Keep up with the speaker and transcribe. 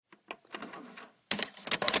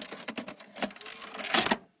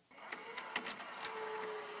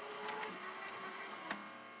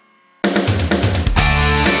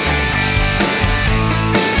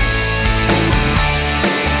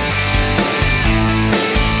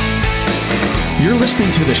You're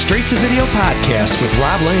listening to the Straight to Video podcast with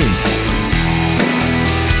Rob Lane.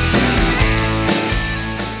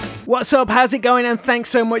 What's up? How's it going? And thanks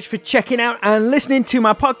so much for checking out and listening to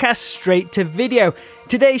my podcast, Straight to Video.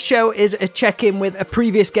 Today's show is a check-in with a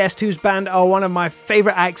previous guest whose band are one of my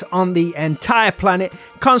favourite acts on the entire planet,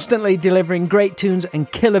 constantly delivering great tunes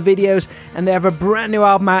and killer videos, and they have a brand new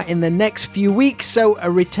album out in the next few weeks, so a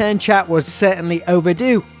return chat was certainly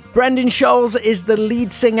overdue. Brendan Scholz is the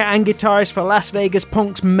lead singer and guitarist for Las Vegas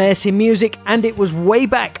Punk's Mercy Music, and it was way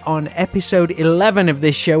back on episode 11 of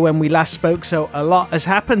this show when we last spoke, so a lot has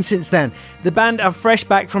happened since then. The band are fresh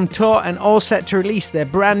back from tour and all set to release their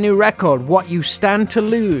brand new record, What You Stand to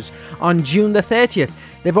Lose, on June the 30th.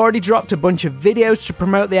 They've already dropped a bunch of videos to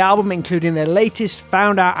promote the album, including their latest,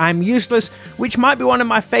 Found Out I'm Useless, which might be one of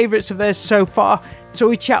my favourites of theirs so far. So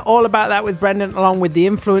we chat all about that with Brendan, along with the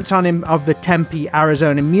influence on him of the Tempe,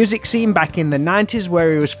 Arizona music scene back in the 90s,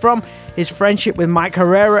 where he was from, his friendship with Mike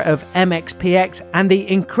Herrera of MXPX, and the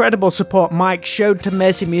incredible support Mike showed to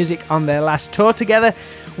Mercy Music on their last tour together.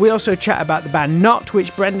 We also chat about the band Not,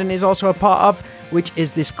 which Brendan is also a part of, which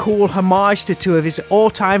is this cool homage to two of his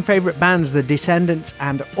all-time favourite bands, The Descendants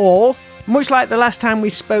and All. Much like the last time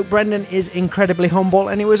we spoke, Brendan is incredibly humble,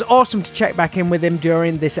 and it was awesome to check back in with him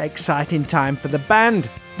during this exciting time for the band.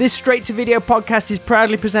 This Straight to Video podcast is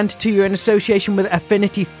proudly presented to you in association with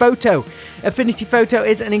Affinity Photo. Affinity Photo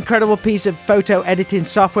is an incredible piece of photo editing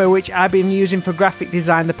software which I've been using for graphic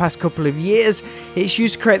design the past couple of years. It's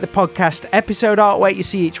used to create the podcast episode artwork you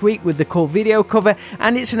see each week with the cool video cover,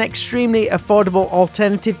 and it's an extremely affordable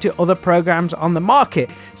alternative to other programs on the market.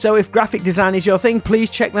 So if graphic design is your thing, please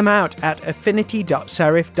check them out at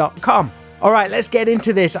affinity.serif.com. Alright, let's get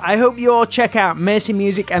into this. I hope you all check out Mercy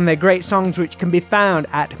Music and their great songs, which can be found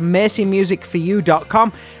at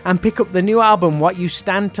mercymusicforyou.com, and pick up the new album What You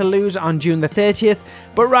Stand to Lose on June the 30th.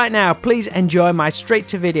 But right now, please enjoy my Straight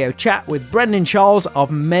to Video chat with Brendan Scholz of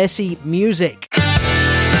Mercy Music.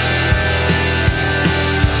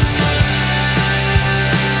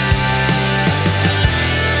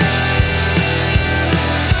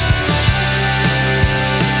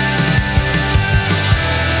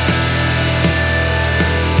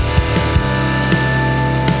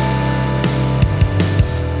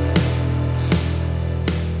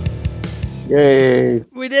 Yay.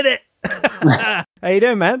 We did it! How you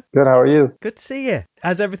doing, man? Good, how are you? Good to see you.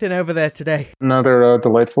 How's everything over there today? Another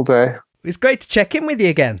delightful day. It's great to check in with you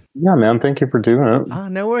again. Yeah, man, thank you for doing it. Oh,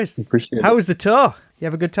 no worries. Appreciate it. How was the tour? You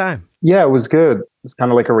have a good time? Yeah, it was good. It's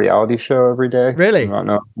kind of like a reality show every day. Really? I don't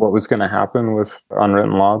know what was going to happen with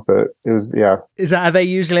Unwritten Law, but it was, yeah. Is that how they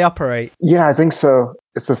usually operate? Yeah, I think so.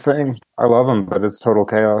 It's a thing. I love them, but it's total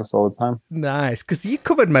chaos all the time. Nice, because you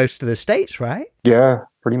covered most of the states, right? Yeah,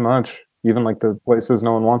 pretty much. Even like the places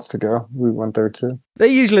no one wants to go. We went there too. They're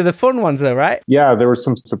usually the fun ones though, right? Yeah, there were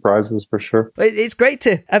some surprises for sure. It's great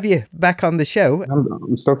to have you back on the show.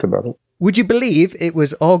 I'm stoked about it. Would you believe it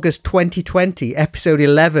was August 2020, episode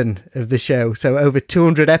 11 of the show, so over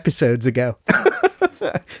 200 episodes ago.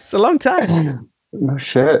 It's a long time. No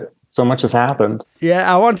shit. So much has happened. Yeah,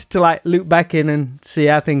 I wanted to loop back in and see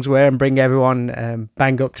how things were and bring everyone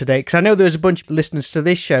bang up to date. Because I know there was a bunch of listeners to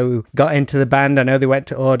this show who got into the band. I know they went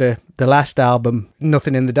to order the last album,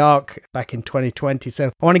 Nothing in the Dark, back in 2020. So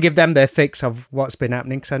I want to give them their fix of what's been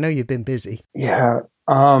happening, because I know you've been busy. Yeah.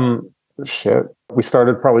 Shit. We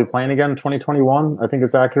started probably playing again in 2021, I think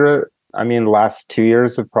is accurate. I mean, the last 2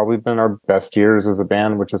 years have probably been our best years as a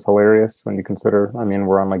band, which is hilarious when you consider,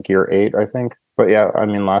 we're on like year 8, I think. But yeah,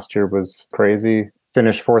 last year was crazy.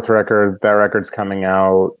 Finished 4th record. That record's coming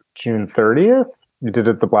out June 30th. We did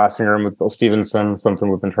it at the Blasting Room with Bill Stevenson, something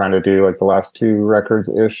we've been trying to do like the last 2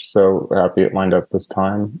 records-ish. So happy it lined up this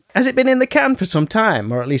time. Has it been in the can for some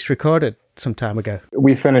time, or at least recorded some time ago?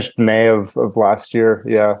 We finished May of last year.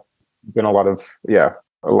 Yeah. Been a lot of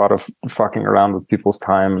fucking around with people's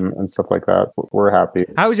time and stuff like that. We're happy.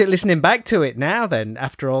 How is it listening back to it now then,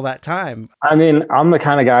 after all that time? I'm the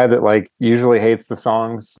kind of guy that usually hates the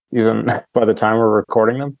songs even by the time we're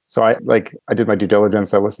recording them. So I did my due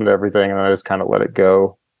diligence. I listened to everything and I just kind of let it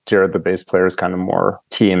go. Jared, the bass player, is kind of more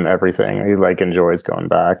team everything. He enjoys going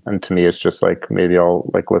back. And to me, it's just maybe I'll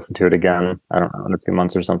listen to it again. I don't know, in a few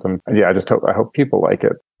months or something. And yeah, I hope people like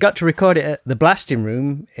it. Got to record it at the Blasting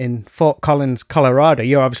Room in Fort Collins, Colorado.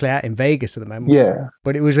 You're obviously out in Vegas at the moment. Yeah.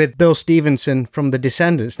 But it was with Bill Stevenson from The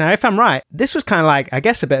Descendants. Now, if I'm right, this was kind of I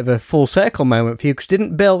guess, a bit of a full circle moment for you, because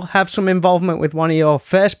didn't Bill have some involvement with one of your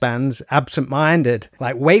first bands, Absent Minded,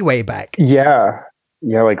 way, way back? Yeah.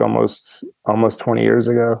 Yeah, like almost 20 years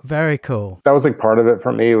ago. Very cool. That was like part of it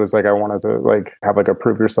for me. It was like I wanted to like have like a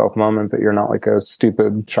prove yourself moment that you're not like a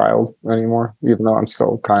stupid child anymore, even though I'm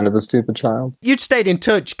still kind of a stupid child. You'd stayed in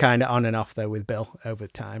touch kind of on and off though with Bill over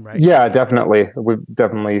time, right? Yeah, definitely. We've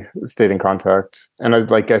definitely stayed in contact. And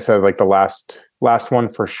like I said, like the last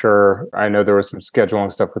one for sure. I know there was some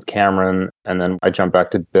scheduling stuff with Cameron, and then I jumped back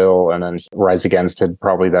to Bill, and then Rise Against had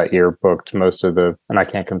probably that year booked most of and I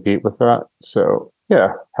can't compete with that. So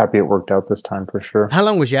yeah, happy it worked out this time for sure. How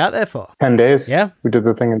long was you out there for? 10 days. Yeah. We did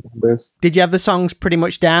the thing in 10 days. Did you have the songs pretty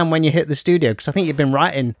much down when you hit the studio? Because I think you've been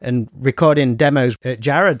writing and recording demos at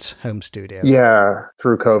Jared's home studio. Yeah.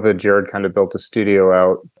 Through COVID, Jared kind of built a studio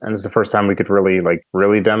out. And it's the first time we could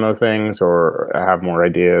really demo things or have more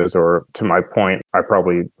ideas. Or to my point, I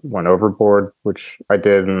probably went overboard, which I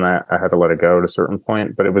did. And I had to let it go at a certain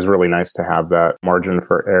point. But it was really nice to have that margin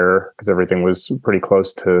for error because everything was pretty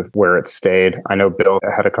close to where it stayed. I know Bill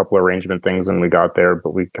had a couple arrangement things when we got there,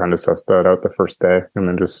 but we kind of sussed that out the first day and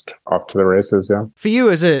then just off to the races. Yeah. For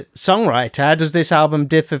you as a songwriter, how does this album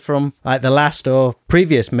differ from like the last or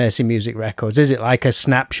previous Mercy Music records? Is it like a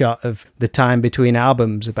snapshot of the time between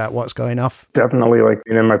albums about what's going off? Definitely, like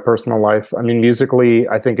in my personal life. I mean, musically,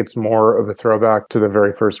 I think it's more of a throwback to the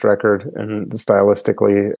very first record, and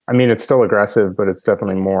stylistically, I mean, it's still aggressive, but it's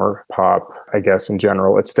definitely more pop, I guess, in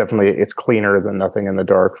general. It's cleaner than Nothing in the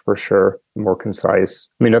Dark for sure, more concise.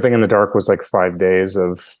 I mean, Nothing in the Dark was like 5 days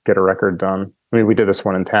of get a record done. I mean, we did this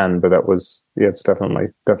one in 10, but that was, it's definitely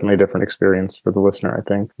a different experience for the listener, I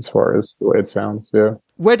think, as far as the way it sounds. Yeah.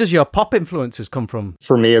 Where does your pop influences come from?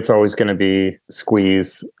 For me, it's always going to be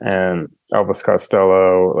Squeeze and Elvis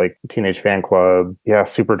Costello, like Teenage Fan Club. Yeah,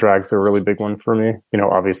 Superdrag's a really big one for me. You know,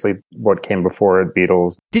 obviously what came before it,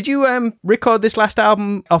 Beatles. Did you record this last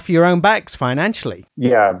album off your own backs financially?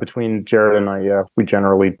 Yeah, between Jared and I, yeah, we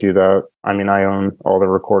generally do that. I mean, I own all the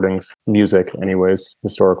recordings, music anyways,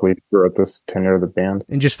 historically throughout this tenure of the band.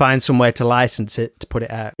 And just find somewhere to license it, to put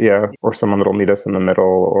it out. Yeah, or someone that'll meet us in the middle,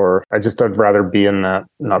 or I'd rather be in that,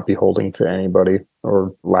 not beholden to anybody,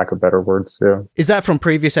 or lack of better words, yeah. Is that from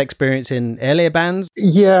previous experience in earlier bands?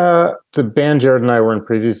 Yeah, the band Jared and I were in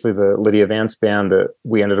previously, the Lydia Vance band that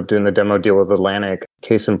we ended up doing the demo deal with Atlantic.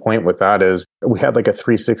 Case in point with that is we had like a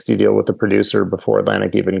 360 deal with the producer before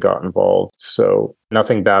Atlantic even got involved. So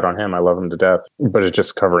nothing bad on him. I love him to death, but it's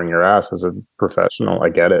just covering your ass as a professional. I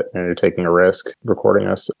get it. And you're taking a risk recording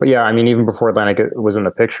us. But yeah, I mean, even before Atlantic was in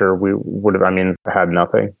the picture, we would have, had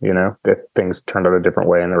nothing, if things turned out a different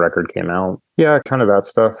way and the record came out. Yeah, kind of that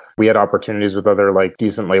stuff. We had opportunities with other like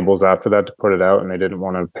decent labels after that to put it out, and they didn't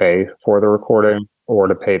want to pay for the recording or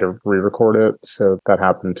to pay to re-record it. So that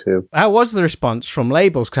happened too. How was the response from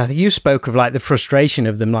labels? Because I think you spoke of like the frustration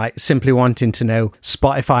of them like simply wanting to know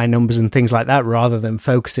Spotify numbers and things like that rather than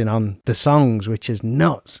focusing on the songs, which is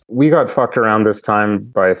nuts. We got fucked around this time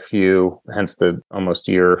by a few, hence the almost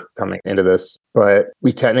year coming into this. But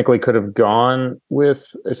we technically could have gone with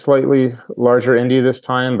a slightly larger indie this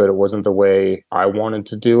time, but it wasn't the way I wanted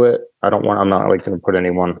to do it. I'm not like going to put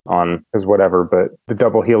anyone on as whatever, but the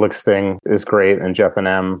Double Helix thing is great. And Jeff and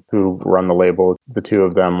Em, who run the label, the two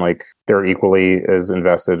of them, like they're equally as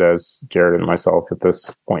invested as Jared and myself at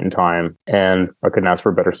this point in time. And I couldn't ask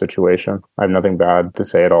for a better situation. I have nothing bad to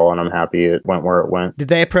say at all. And I'm happy it went where it went. Did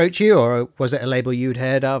they approach you, or was it a label you'd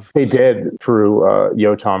heard of? They did through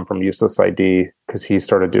Yotam from Useless ID, because he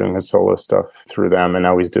started doing his solo stuff through them, and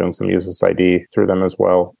now he's doing some Useless ID through them as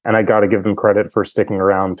well. And I got to give them credit for sticking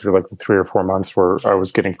around through like the 3 or 4 months where I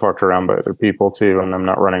was getting fucked around by other people too, and I'm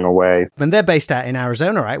not running away. And they're based out in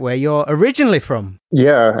Arizona, right? Where you're originally from.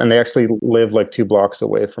 Yeah, and they actually live like 2 blocks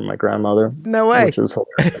away from my grandmother. No way. Which is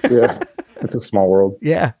hilarious. Yeah. It's a small world.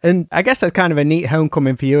 Yeah. And I guess that's kind of a neat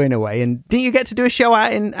homecoming for you in a way. And didn't you get to do a show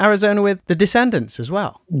out in Arizona with the Descendants as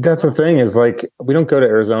well? That's the thing, is like, we don't go to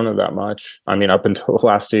Arizona that much. I mean, up until the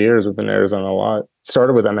last 2 years, we've been to Arizona a lot.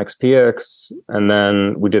 Started with MXPX, and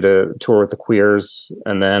then we did a tour with the Queers,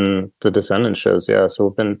 and then the Descendants shows. Yeah. So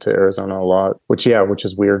we've been to Arizona a lot, which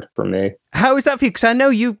is weird for me. How is that for you? Because I know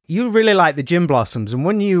you really like the Gin Blossoms, and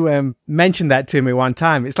when you mentioned that to me one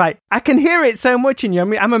time, it's like, I can hear it so much in you. I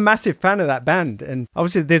mean, I'm a massive fan of that band, and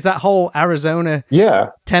obviously there's that whole Arizona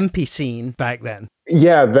Tempe scene back then.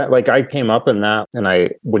 Yeah, that, like, I came up in that, and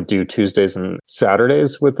I would do Tuesdays and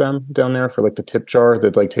Saturdays with them down there for like the Tip Jar.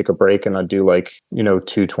 They'd like take a break, and I'd do like,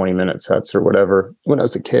 2 20-minute sets or whatever when I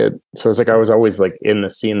was a kid. So it's like I was always like in the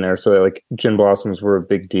scene there. So like Gin Blossoms were a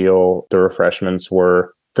big deal. The Refreshments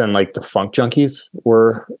were Then like the Funk Junkies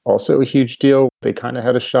were also a huge deal. They kind of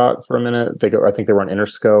had a shot for a minute. I think they were on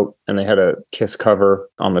Interscope, and they had a Kiss cover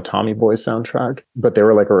on the Tommy Boy soundtrack. But they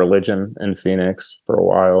were like a religion in Phoenix for a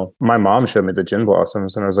while. My mom showed me the Gin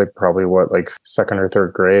Blossoms, and I was like probably like second or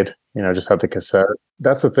third grade. Just had the cassette.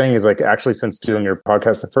 That's the thing is like actually since doing your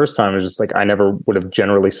podcast the first time, it's just like I never would have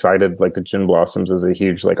generally cited like the Gin Blossoms as a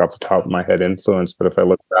huge like off the top of my head influence. But if I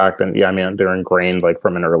look back, then yeah, I mean they're ingrained like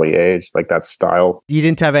from an early age, like that style. You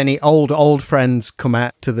didn't have any old friends come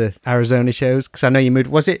out to the Arizona shows? Because I know you moved,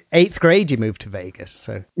 was it 8th grade you moved to Vegas?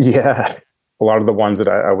 So yeah. A lot of the ones that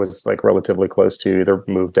I was like relatively close to either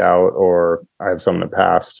moved out or I have some that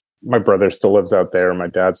passed. My brother still lives out there. My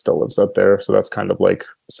dad still lives out there. So that's kind of like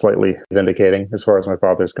slightly vindicating as far as my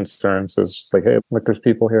father's concerned. So it's just like, hey, look, there's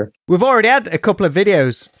people here. We've already had a couple of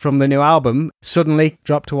videos from the new album. Suddenly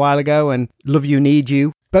dropped a while ago, and Love You Need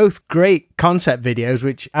You. Both great concept videos,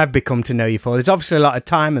 which I've become to know you for. There's obviously a lot of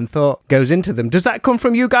time and thought goes into them. Does that come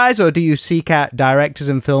from you guys, or do you seek out directors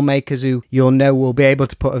and filmmakers who you'll know will be able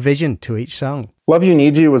to put a vision to each song? Love You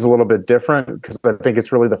Need You was a little bit different because I think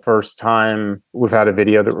it's really the first time we've had a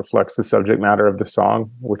video that reflects the subject matter of the song,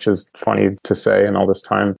 which is funny to say in all this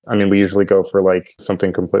time. I mean, we usually go for like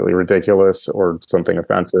something completely ridiculous or something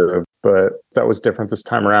offensive, but that was different this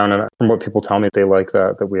time around. And from what people tell me, they like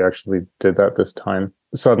that we actually did that this time.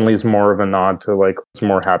 Suddenly is more of a nod to like it's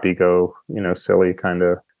more happy go, silly kind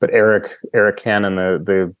of. But Eric Cannon,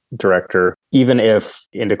 the director, even if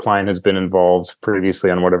In Decline has been involved previously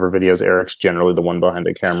on whatever videos, Eric's generally the one behind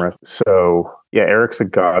the camera. So yeah, Eric's a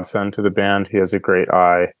godsend to the band. He has a great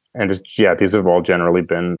eye. And just, yeah, these have all generally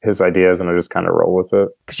been his ideas, and I just kind of roll with it.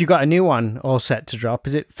 Because you got a new one all set to drop.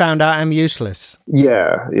 Is it Found Out I'm Useless?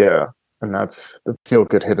 Yeah. And that's the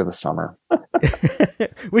feel-good hit of the summer.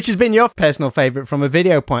 Which has been your personal favorite from a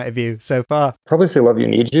video point of view so far? Probably say Love You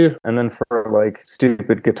Need You. And then for like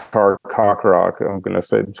stupid guitar cock rock, I'm going to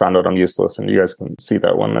say Found Out I'm Useless. And you guys can see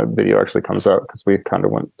that when the video actually comes out because we kind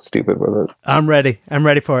of went stupid with it. I'm ready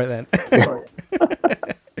for it then.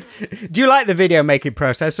 Do you like the video making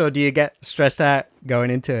process, or do you get stressed out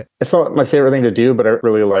going into it? It's not my favorite thing to do, but I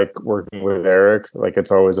really like working with Eric. Like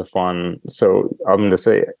it's always a fun. So I'm going to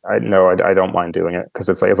say, I don't mind doing it because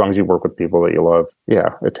it's like, as long as you work with people that you love, yeah,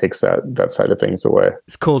 it takes that side of things away.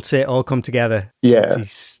 It's cool to see it all come together. Yeah. He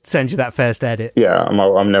sends you that first edit. Yeah.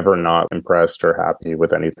 I'm never not impressed or happy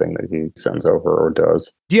with anything that he sends over or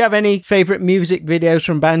does. Do you have any favorite music videos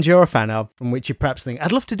from bands you're a fan of, from which you perhaps think,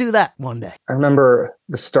 I'd love to do that one day? I remember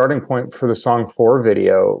the starting point for the Song 4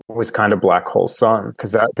 video was kind of Black Hole Sun,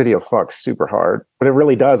 because that video fucks super hard. But it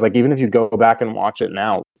really does. Like, even if you go back and watch it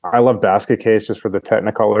now, I love Basket Case just for the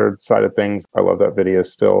Technicolor side of things. I love that video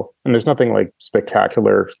still. And there's nothing like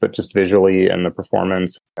spectacular, but just visually and the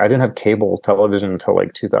performance. I didn't have cable television until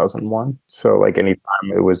like 2001. So like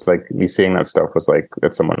anytime it was like me seeing that stuff was like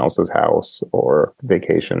at someone else's house or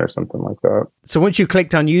vacation or something like that. So once you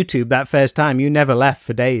clicked on YouTube that first time, you never left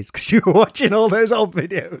for days because you were watching all those old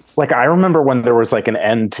videos. Like I remember when there was like an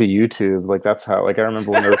end to YouTube. Like that's how, like I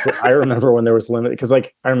remember when there was limited, because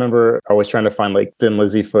like I remember always trying to find like Thin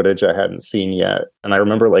Lizzy footage I hadn't seen yet. And I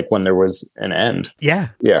remember like when there was an end. Yeah.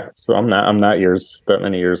 Yeah. So I'm not that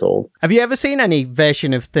many years old. Have you ever seen any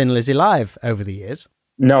version of Thin Lizzy live over the years?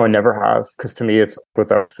 No, I never have. Because to me, it's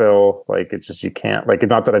without Phil, like it's just, you can't, like, it's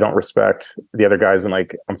not that I don't respect the other guys. And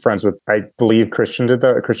like, I'm friends with, I believe Christian did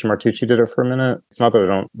that. Christian Martucci did it for a minute. It's not that I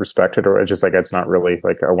don't respect it, or it's just like, it's not really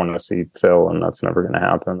like, I want to see Phil and that's never going to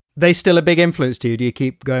happen. They still a big influence to you? Do you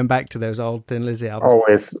keep going back to those old Thin Lizzy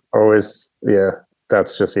albums? Always. Yeah.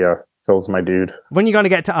 That's just, yeah. Phil's my dude. When are you going to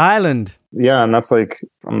get to Ireland? Yeah, and that's like,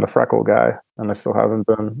 I'm the freckle guy, and I still haven't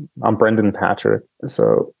been. I'm Brendan Patrick.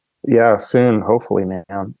 So yeah, soon, hopefully,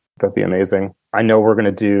 man. That'd be amazing. I know we're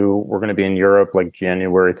going to be in Europe like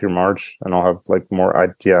January through March, and I'll have like more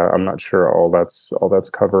idea. I'm not sure all that's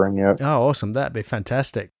covering yet. Oh, awesome. That'd be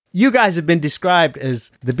fantastic. You guys have been described as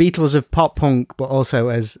the Beatles of pop punk, but also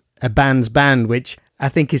as a band's band, which I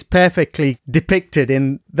think is perfectly depicted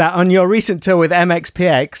in that on your recent tour with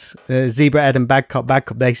MXPX, Zebra Head and Bad Cop,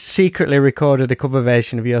 they secretly recorded a cover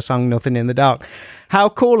version of your song Nothing in the Dark. How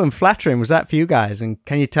cool and flattering was that for you guys? And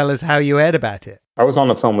can you tell us how you heard about it? I was on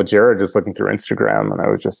the phone with Jared just looking through Instagram, and I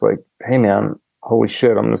was just like, hey man, holy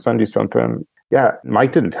shit, I'm going to send you something. Yeah,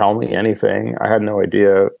 Mike didn't tell me anything. I had no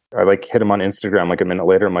idea. I like hit him on Instagram like a minute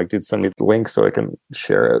later. I'm like, dude, send me the link so I can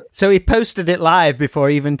share it. So he posted it live before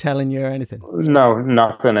even telling you or anything? No,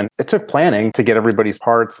 nothing. And it took planning to get everybody's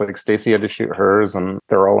parts. Like Stacey had to shoot hers, and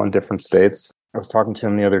they're all in different states. I was talking to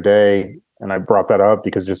him the other day, and I brought that up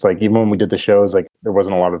because just like, even when we did the shows, like there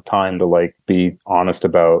wasn't a lot of time to like be honest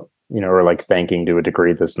about, or like thanking to a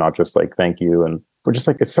degree that's not just like thank you. And We're just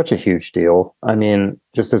like, it's such a huge deal. I mean,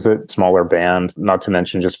 just as a smaller band, not to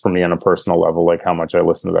mention just for me on a personal level, like how much I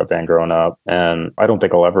listened to that band growing up. And I don't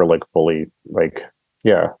think I'll ever like fully like,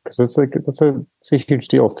 yeah, because it's like, it's a huge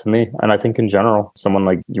deal to me. And I think in general, someone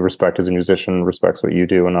like you respect as a musician respects what you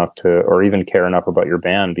do enough to, or even care enough about your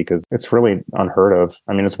band, because it's really unheard of.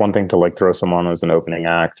 I mean, it's one thing to like throw someone as an opening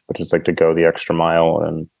act, but just like to go the extra mile.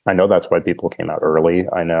 And I know that's why people came out early.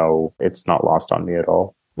 I know it's not lost on me at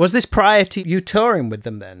all. Was this prior to you touring with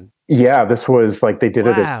them then? Yeah, this was like, they did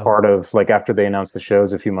it as part of like after they announced the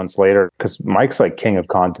shows a few months later, because Mike's like king of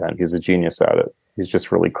content. He's a genius at it. He's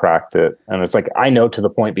just really cracked it. And it's like, I know to the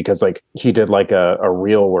point because like he did like a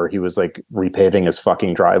reel where he was like repaving his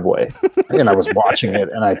fucking driveway. And I was watching it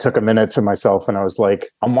and I took a minute to myself and I was like,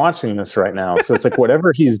 I'm watching this right now. So it's like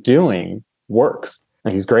whatever he's doing works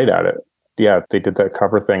and he's great at it. Yeah, they did that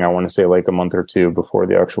cover thing, I want to say like a month or two before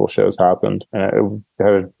the actual shows happened. And it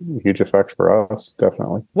had a huge effect for us,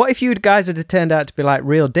 definitely. What if you guys had turned out to be like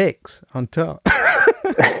real dicks on tour?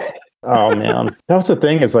 Oh man, that was the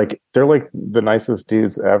thing, is like they're like the nicest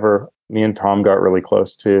dudes ever. Me and Tom got really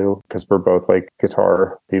close too because we're both like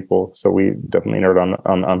guitar people, so we definitely nerd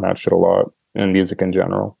on that shit a lot, and music in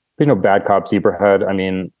general. You know, Bad Cop, Zebrahead, I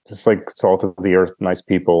mean, just like salt of the earth, nice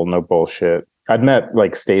people, no bullshit. I'd met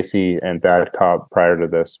like Stacy and Bad Cop prior to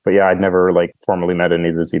this, but yeah, I'd never like formally met any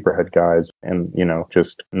of the Zebrahead guys, and you know,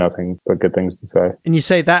 just nothing but good things to say. And you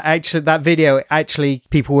say that actually, that video, actually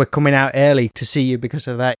people were coming out early to see you because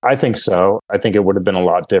of that? I think so. I think it would have been a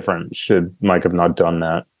lot different should Mike have not done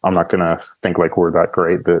that. I'm not going to think like we're that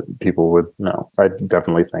great that people would know. I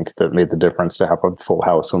definitely think that made the difference to have a full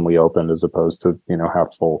house when we opened as opposed to, you know,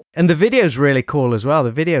 half full. And the video's really cool as well.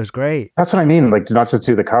 The video's great. That's what I mean. Like, not just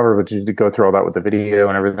do the cover, but to go through all that with the video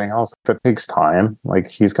and everything else. That takes time. Like,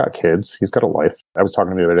 he's got kids. He's got a life. I was talking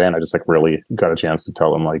to him the other day and I just like really got a chance to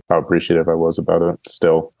tell him like how appreciative I was about it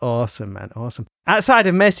still. Awesome, man. Awesome. Outside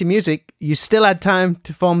of Mercy Music, you still had time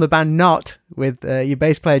to form the band Not with your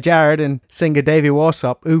bass player Jared and singer Davey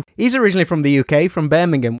Warsop, who he's originally from the UK, from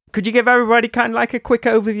Birmingham. Could you give everybody kind of like a quick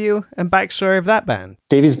overview and backstory of that band?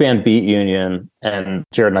 Davey's band Beat Union and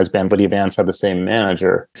Jared and I's band Lydia Vance had the same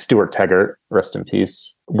manager, Stuart Teggart, rest in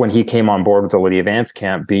peace. When he came on board with the Lydia Vance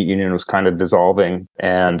camp, Beat Union was kind of dissolving.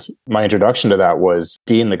 And my introduction to that was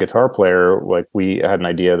Dean, the guitar player. Like, we had an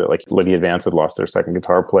idea that like Lydia Vance had lost their second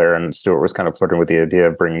guitar player, and Stuart was kind of flirting with the idea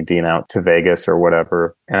of bringing Dean out to Vegas or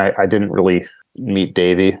whatever. And I didn't really meet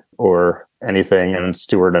Davey or anything, and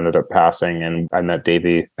Stuart ended up passing, and I met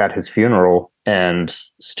Davey at his funeral. And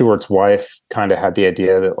Stuart's wife kind of had the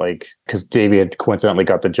idea that like, because Davey had coincidentally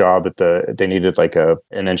got the job at they needed like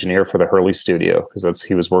an engineer for the Hurley studio because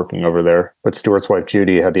he was working over there. But Stuart's wife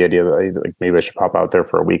Judy had the idea that like maybe I should pop out there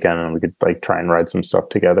for a weekend and we could like try and write some stuff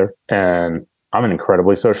together. And I'm an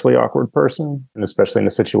incredibly socially awkward person, and especially in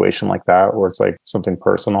a situation like that where it's like something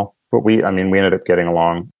personal. But we ended up getting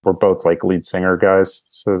along. We're both like lead singer guys,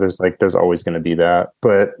 so there's always going to be that.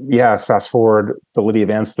 But yeah, fast forward, the Lydia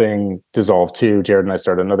Vance thing dissolved too. Jared and I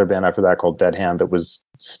started another band after that called Dead Hand that was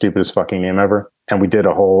stupidest fucking name ever. And we did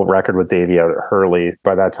a whole record with Davey out at Hurley.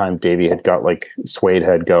 By that time, Davey had got like Suede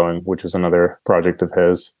Head going, which was another project of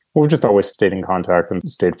his. We've just always stayed in contact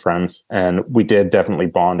and stayed friends. And we did definitely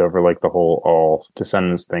bond over like the whole All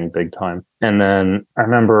Descendants thing big time. And then I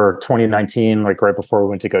remember 2019, like right before we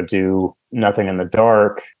went to go do Nothing in the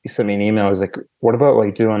Dark, he sent me an email. He was like, what about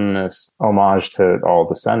like doing this homage to All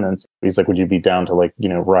Descendants? He's like, would you be down to like, you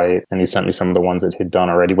know, write? And he sent me some of the ones that he'd done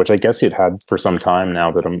already, which I guess he'd had for some time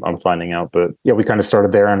now that I'm finding out. But yeah, we kind of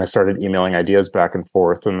started there and I started emailing ideas back and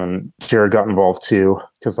forth. And then Jared got involved too,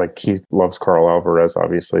 because like he loves Carl Alvarez,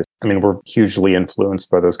 obviously. I mean, we're hugely influenced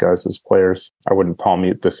by those guys as players. I wouldn't palm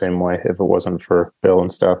mute the same way if it wasn't for Bill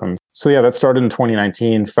and stuff. And so yeah, that started in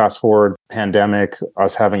 2019. Fast forward, pandemic,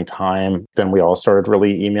 us having time. Then we all started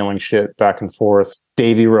really emailing shit back and forth.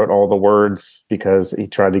 Davey wrote all the words because he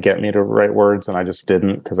tried to get me to write words and I just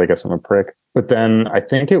didn't because I guess I'm a prick. But then I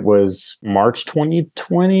think it was March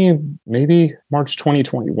 2020, maybe March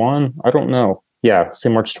 2021. I don't know. Yeah, say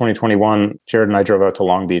March 2021, Jared and I drove out to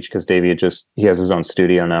Long Beach because Davey he has his own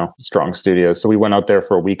studio now, Strong Studio. So we went out there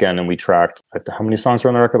for a weekend and we tracked, how many songs were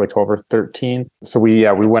on the record? Like 12 or 13. So we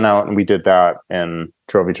went out and we did that and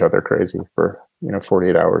drove each other crazy for,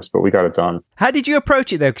 48 hours, but we got it done. How did you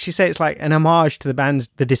approach it though? Because you say it's like an homage to the bands,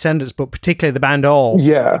 The Descendants, but particularly the band All.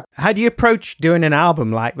 Yeah. How do you approach doing an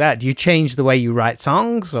album like that? Do you change the way you write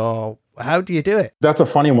songs or How do you do it? That's a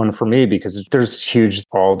funny one for me because there's huge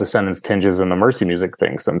All Descendants tinges in the Mercy music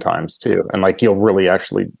thing sometimes too. And like you'll really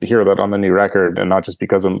actually hear that on the new record, and not just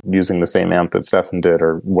because I'm using the same amp that Stefan did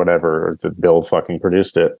or whatever, or that Bill fucking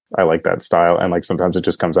produced it. I like that style. And like sometimes it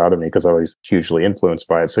just comes out of me because I was hugely influenced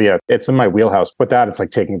by it. So yeah, it's in my wheelhouse. But that it's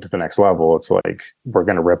like taking it to the next level. It's like we're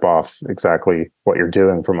going to rip off exactly what you're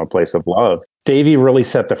doing from a place of love. Davey really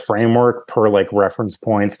set the framework per like reference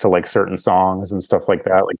points to like certain songs and stuff like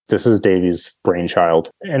that. Like this is Davey's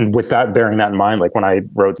brainchild. And with that, bearing that in mind, like when I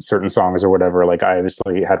wrote certain songs or whatever, like I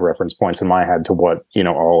obviously had reference points in my head to what, you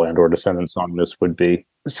know, All and or Descendants song this would be.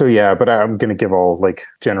 So yeah, but I'm going to give all like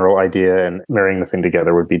general idea, and marrying the thing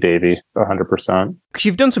together would be Davey 100%. Because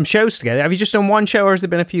you've done some shows together. Have you just done one show, or has there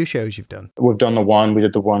been a few shows you've done? We've done the one. We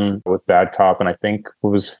did the one with Bad Cop, and I think it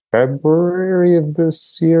was February of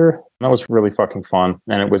this year. That was really fucking fun.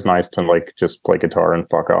 And it was nice to like just play guitar and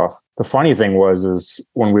fuck off. The funny thing is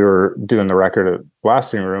when we were doing the record at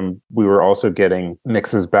Blasting Room, we were also getting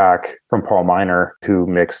mixes back from Paul Miner, who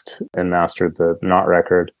mixed and mastered the Not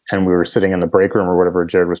record. And we were sitting in the break room or whatever,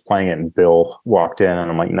 Jared was playing it, and Bill walked in, and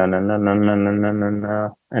I'm like,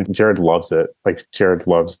 no. And Jared loves it. Like Jared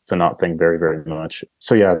loves the Not thing very, very much.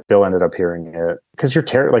 So yeah, Bill ended up hearing it. Because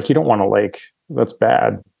you're like, you don't want to like, that's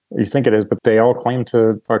bad. You think it is, but they all claim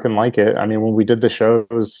to fucking like it. I mean, when we did the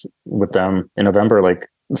shows with them in November, like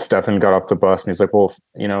Stefan got off the bus and he's like, well,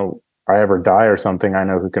 you know, I ever die or something, I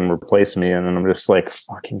know who can replace me. And then I'm just like,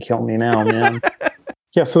 fucking kill me now, man.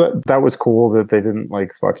 Yeah, so that was cool that they didn't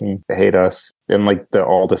like fucking hate us. And like the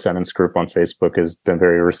All Descendants group on Facebook has been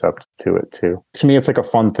very receptive to it too. To me, it's like a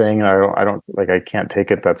fun thing. And I can't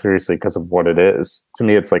take it that seriously because of what it is. To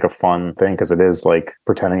me, it's like a fun thing because it is like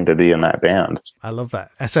pretending to be in that band. I love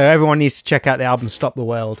that. So everyone needs to check out the album Stop the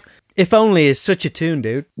World. If Only is such a tune,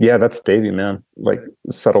 dude. Yeah, that's Davey, man. Like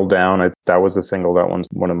Settle Down. That was a single. That one's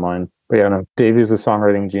one of mine. But yeah, no, Davey's a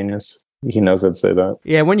songwriting genius. He knows I'd say that.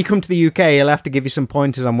 Yeah, when you come to the UK, he'll have to give you some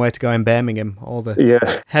pointers on where to go in Birmingham. All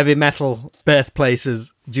the heavy metal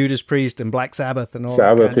birthplaces, Judas Priest and Black Sabbath and all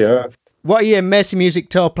Sabbath, that kind of stuff. What are your Mercy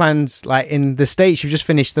Music tour plans like in the States? You've just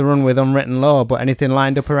finished the run with Unwritten Law, but anything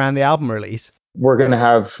lined up around the album release? We're going to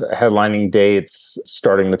have headlining dates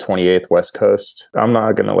starting the 28th West Coast. I'm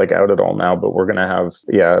not going to like out it all now, but we're going to have,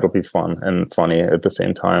 it'll be fun and funny at the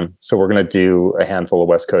same time. So we're going to do a handful of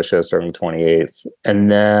West Coast shows starting the 28th. And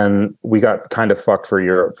then we got kind of fucked for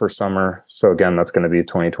Europe for summer. So again, that's going to be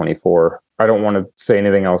 2024. I don't want to say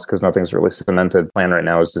anything else because nothing's really cemented. Plan right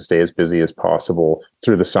now is to stay as busy as possible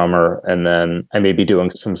through the summer. And then I may be doing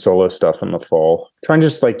some solo stuff in the fall. Trying to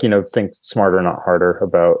just like, think smarter, not harder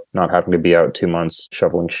about not having to be out 2 months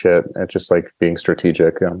shoveling shit and just like being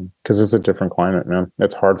strategic. Because it's a different climate, man.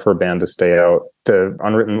 It's hard for a band to stay out. The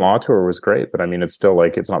Unwritten Law tour was great, but I mean, it's still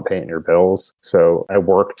like, it's not paying your bills. So I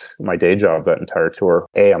worked my day job that entire tour.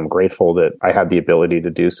 I'm grateful that I had the ability to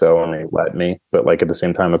do so and they let me. But like at the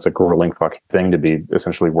same time, it's a grueling fucking thing to be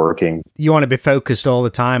essentially working. You want to be focused all the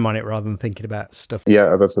time on it rather than thinking about stuff.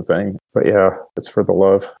 Yeah, that's the thing. But yeah, it's for the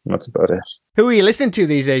love. And that's about it. Who are you listening to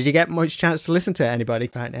these days? You get much chance to listen to anybody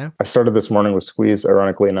right now? I started this morning with Squeeze,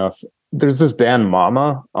 ironically enough. There's this band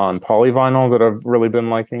Mama on Polyvinyl that I've really been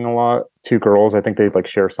liking a lot. Two girls, I think they like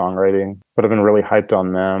share songwriting, but I've been really hyped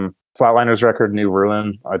on them. Flatliners record, New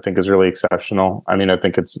Ruin, I think is really exceptional. I mean, I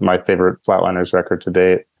think it's my favorite Flatliners record to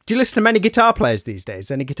date. Do you listen to many guitar players these days?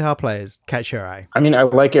 Any guitar players catch your eye? I mean, I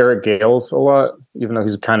like Eric Gales a lot, even though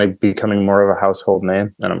he's kind of becoming more of a household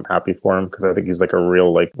name. And I'm happy for him because I think he's like a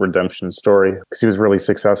real like redemption story. Because he was really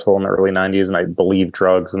successful in the early 90s. And I believe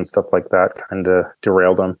drugs and stuff like that kind of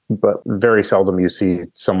derailed him. But very seldom you see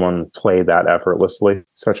someone play that effortlessly.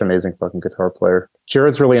 Such an amazing fucking guitar player.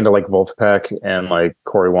 Jared's really into like Wolfpack and like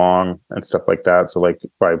Corey Wong and stuff like that. So like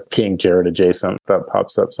by being Jared adjacent, that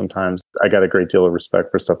pops up sometimes. I got a great deal of respect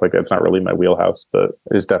for stuff like that. It's not really my wheelhouse, but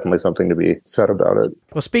there's definitely something to be said about it.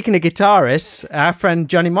 Well, speaking of guitarists, our friend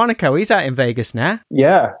Johnny Monaco, he's out in Vegas now.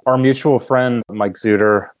 Yeah. Our mutual friend, Mike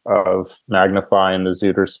Zuder of Magnify and the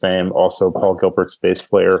Zuters fame, also Paul Gilbert's bass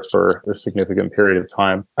player for a significant period of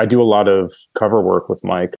time. I do a lot of cover work with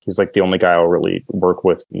Mike. He's like the only guy I'll really work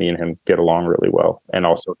with. Me and him get along really well. And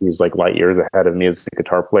also he's like light years ahead of me as a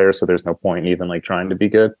guitar player. So there's no point in even like trying to be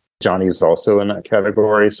good. Johnny's also in that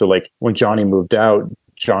category. So like when Johnny moved out,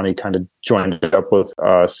 Johnny kind of joined up with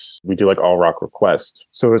us. We do like all rock request.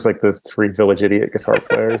 So it was like the 3 Village Idiot guitar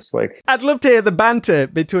players. Like, I'd love to hear the banter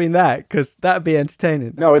between that, because that'd be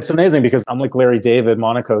entertaining. no, it's amazing because I'm like Larry David,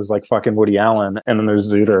 Monaco's like fucking Woody Allen, and then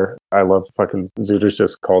there's Zooter. I love fucking Zooters,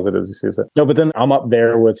 just calls it as he sees it. No, but then I'm up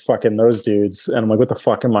there with fucking those dudes, and I'm like, what the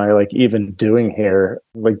fuck am I like even doing here?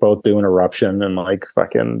 Like both doing Eruption and like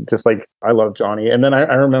fucking just like, I love Johnny. And then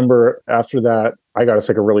I remember after that, I got us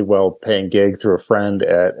like a really well-paying gig through a friend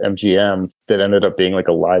at MGM that ended up being like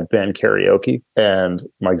a live band karaoke. And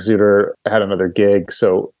Mike Zuter had another gig,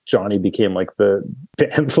 so Johnny became like the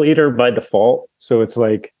band leader by default. So it's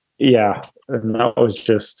like, yeah, and that was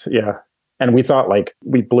just, yeah. And we thought like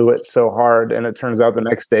we blew it so hard, and it turns out the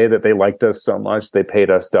next day that they liked us so much, they paid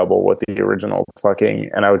us double what the original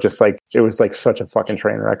fucking, and I was just like, it was like such a fucking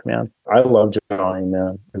train wreck, man. I love Johnny,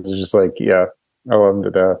 man. It was just like, yeah. I love him to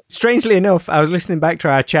death. Strangely enough, I was listening back to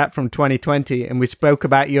our chat from 2020 and we spoke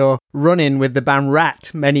about your run-in with the band Rat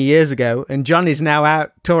many years ago, and Johnny's now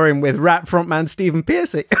out touring with Rat frontman Stephen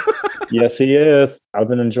Pearcy. Yes, he is. I've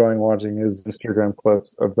been enjoying watching his Instagram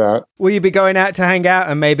clips of that. Will you be going out to hang out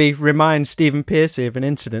and maybe remind Stephen Pearcy of an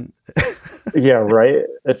incident? Yeah, right?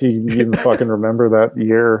 If you even fucking remember that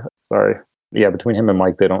year. Sorry. Yeah, between him and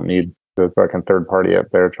Mike, they don't need the fucking third party up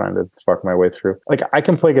there trying to fuck my way through. Like, I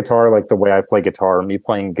can play guitar like the way I play guitar. Me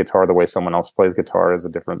playing guitar the way someone else plays guitar is a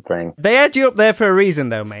different thing. They had you up there for a reason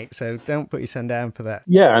though, mate, so don't put your son down for that.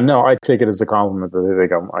 Yeah, no, I take it as a compliment that they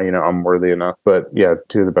think I'm worthy enough. But yeah,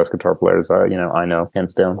 2 of the best guitar players I know,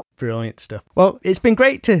 hands down. Brilliant stuff. Well, it's been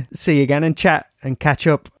great to see you again and chat and catch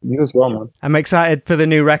up. You as well, man. I'm excited for the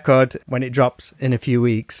new record when it drops in a few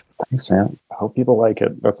weeks. Thanks, man. I hope people like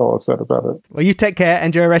it. That's all I've said about it. Well, you take care,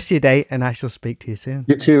 enjoy the rest of your day, and I shall speak to you soon.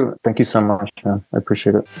 You too. Thank you so much, man. I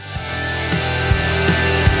appreciate it.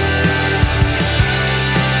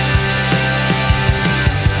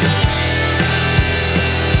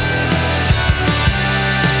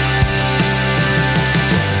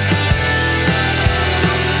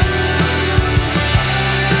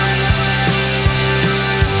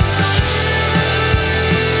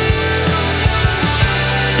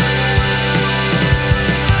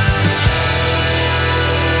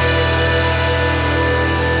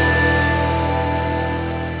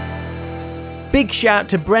 Big shout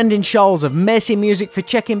to Brendan Scholz of Mercy Music for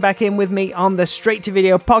checking back in with me on the Straight to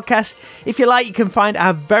Video podcast. If you like, you can find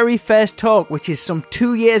our very first talk, which is some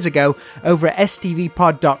 2 years ago, over at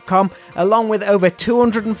stvpod.com, along with over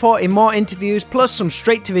 240 more interviews, plus some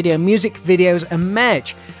Straight to Video music videos and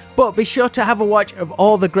merch. But be sure to have a watch of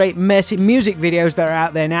all the great Mercy music videos that are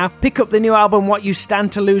out there now. Pick up the new album What You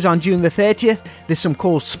Stand to Lose on June the 30th. There's some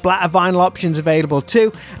cool splatter vinyl options available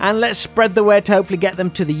too. And let's spread the word to hopefully get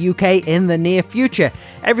them to the UK in the near future.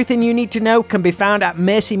 Everything you need to know can be found at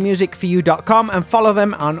mercymusicforyou.com, and follow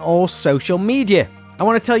them on all social media. I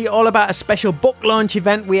want to tell you all about a special book launch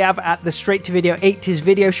event we have at the Straight to Video 80s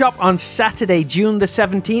video shop on Saturday, June the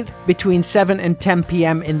 17th, between 7 and 10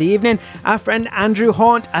 p.m. in the evening. Our friend Andrew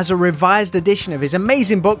Haunt has a revised edition of his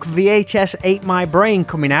amazing book VHS Ate My Brain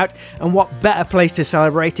coming out, and what better place to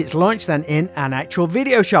celebrate its launch than in an actual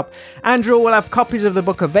video shop. Andrew will have copies of the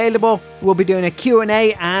book available. We'll be doing a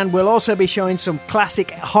Q&A, and we'll also be showing some classic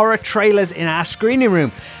horror trailers in our screening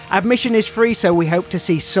room. Admission is free, so we hope to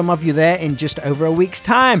see some of you there in just over a week's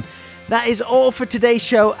time. That is all for today's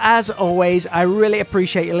show. As always, I really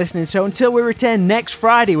appreciate you listening. So until we return next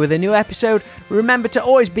Friday with a new episode, remember to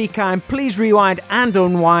always be kind, please rewind and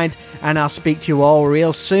unwind, and I'll speak to you all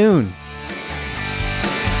real soon.